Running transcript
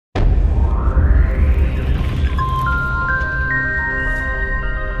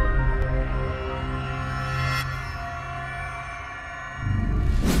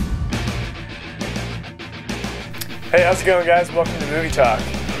Hey, how's it going, guys? Welcome to Movie Talk.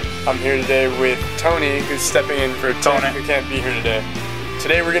 I'm here today with Tony, who's stepping in for Tim, who can't be here today.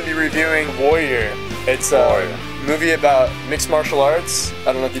 Today we're going to be reviewing Warrior. It's a movie about mixed martial arts. I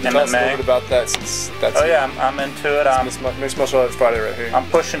don't know if you can tell us a little bit about that, since that's... Oh yeah, I'm into it. Mixed martial arts Friday right here. I'm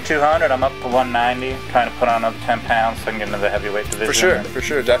pushing 200. I'm up to 190. Trying to put on another 10 pounds so I can get into the heavyweight division. For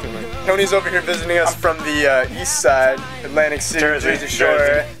sure, definitely. Tony's over here visiting us from the east side, Atlantic City, Jersey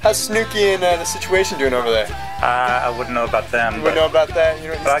Shore. How's Snooki and the Situation doing over there? I wouldn't know about them. You wouldn't know about that? You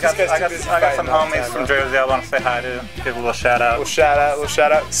know, but I got some homies from Jersey I want to say hi to. Give a little shout out. Little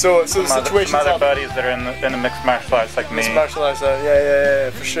shout out. So the Situation's some other buddies that are in the mixed martial arts like me. Mixed martial arts,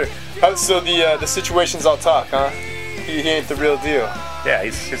 yeah, for sure. So the Situation's all talk, huh? He ain't the real deal. Yeah,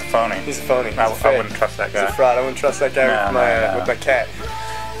 he's a phoney. He's a phoney. I wouldn't trust that guy. He's a fraud. I wouldn't trust that guy with my cat.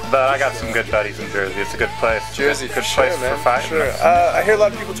 But I got some good buddies in Jersey. It's a good place. Jersey, good place for fighting. Sure. I hear a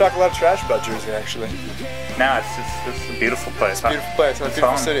lot of people talk a lot of trash about Jersey, actually. No, it's a beautiful place. It's a beautiful place. It's a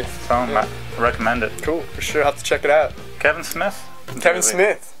beautiful city. It's home. Yeah. I recommend it. Cool, for sure. I'll have to check it out. Kevin Smith. Kevin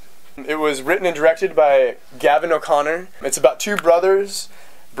Smith. It was written and directed by Gavin O'Connor. It's about two brothers,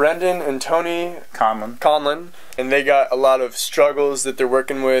 Brendan and Tony Conlon, and they got a lot of struggles that they're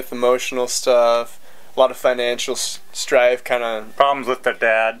working with, emotional stuff, a lot of financial strife, kind of problems with their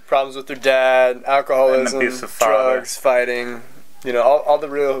dad, alcoholism, an abusive drugs, fighting, you know, all the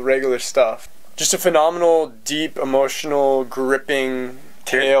real regular stuff. Just a phenomenal, deep, emotional, gripping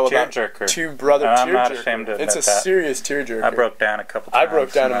tale about two brother tearjerker. I'm not ashamed to admit It's a serious tearjerker. I broke down a couple times. I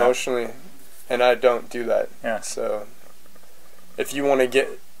broke down emotionally, and I don't do that. Yeah. So, if you want to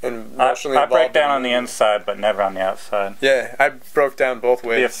get emotionally I involved, break down on the inside, but never on the outside. Yeah, I broke down both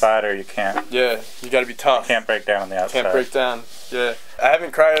ways. To be a fighter, you can't. Yeah, you got to be tough. You can't break down on the outside. Can't break down. Yeah, I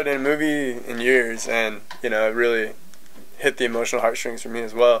haven't cried in a movie in years, and you know, it really hit the emotional heartstrings for me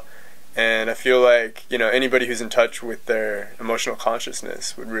as well. And I feel like, you know, anybody who's in touch with their emotional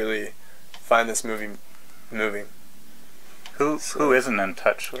consciousness would really find this movie moving. Who isn't in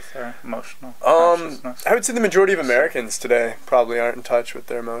touch with their emotional consciousness? I would say the majority of Americans today probably aren't in touch with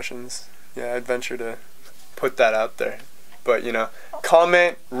their emotions. Yeah, I'd venture to put that out there. But, you know,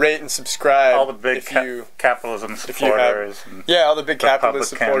 comment, rate, and subscribe. All the big capitalism supporters. Yeah, all the big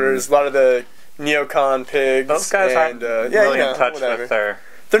capitalist supporters. A lot of the neocon pigs. Those guys aren't really in touch with their...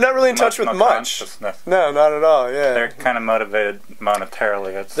 They're not really in touch with much. No, not at all, yeah. They're kind of motivated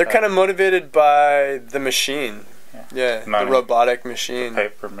monetarily. They're kind of motivated by the machine. Yeah, the robotic machine. The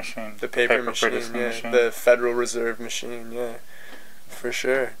paper machine. The paper machine, yeah. The Federal Reserve machine, yeah. For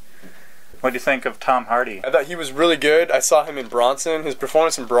sure. What do you think of Tom Hardy? I thought he was really good. I saw him in Bronson. His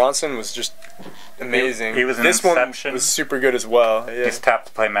performance in Bronson was just amazing. He was in This Inception. One was super good as well. Yeah. He's tapped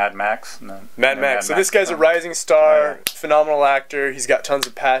to play Mad Max. Mad Max. So this guy's a rising star, phenomenal actor. He's got tons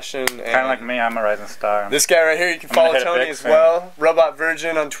of passion. Kind of like me, I'm a rising star. This guy right here, you can follow Tony as well.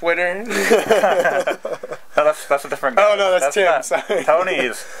 Robotvirgin on Twitter. No, that's a different guy. Oh no, that's Tim. Sorry. Tony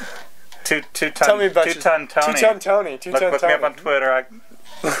is two-ton Tell me about Tony. Two-ton Tony. Look me up on Twitter.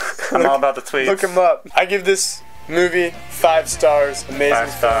 I'm all about the tweets. Look him up. I give this movie 5 stars. Amazing 5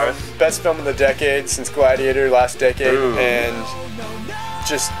 stars. film. Best film of the decade since Gladiator last decade. Ooh. And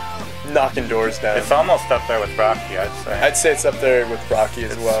just knocking doors down. It's almost up there with Rocky, I'd say. I'd say it's up there with Rocky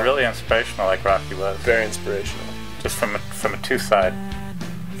as well. It's really inspirational, like Rocky was. Very inspirational. Just from a two-side.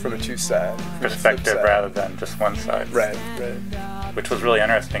 From a two-side perspective rather than just one side. Right. Which was really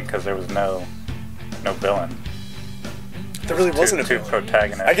interesting because there was no villain. There really wasn't a villain. Two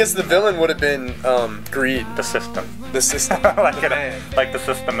protagonists. I guess the villain would have been greed. The system. The system. like the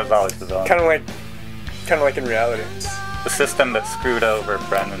system is always the villain. Kind of like in reality. The system that screwed over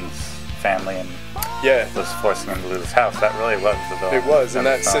Brendan's family and was forcing him to lose his house. That really was the villain. It was, and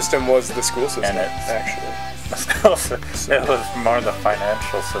that system was the school system. And actually. It was more the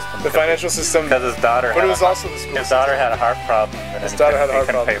financial system. The financial system. Because his daughter. But it was also the school. His daughter had a heart problem, and he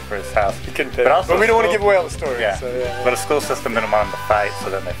couldn't pay for his house. He couldn't pay. But we don't want to give away all the story. Yeah. So, yeah. But the school system didn't want him to fight, so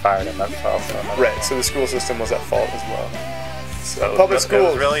then they fired him. That's also right. So the school system was at fault as well. So public schools. It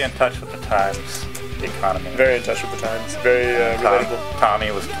was really in touch with the times. The economy. Very in touch with the times. Very relatable.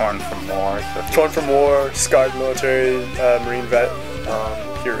 Tommy was torn from war. Torn from war, scarred military, Marine vet,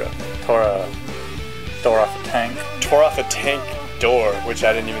 hero. Door off a tank. Tore off a tank door, which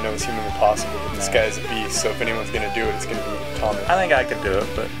I didn't even know was humanly possible. But this guy is a beast, so if anyone's gonna do it, it's gonna be Tommy. I think I could do it,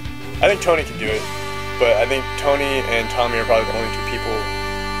 but I think Tony can do it. But I think Tony and Tommy are probably the only 2 people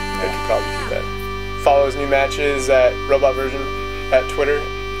that could probably do that. Follow his new matches at Robotvirgin at Twitter.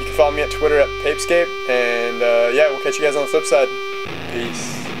 You can follow me at Twitter at Papescape, and yeah, we'll catch you guys on the flip side.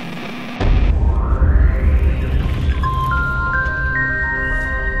 Peace.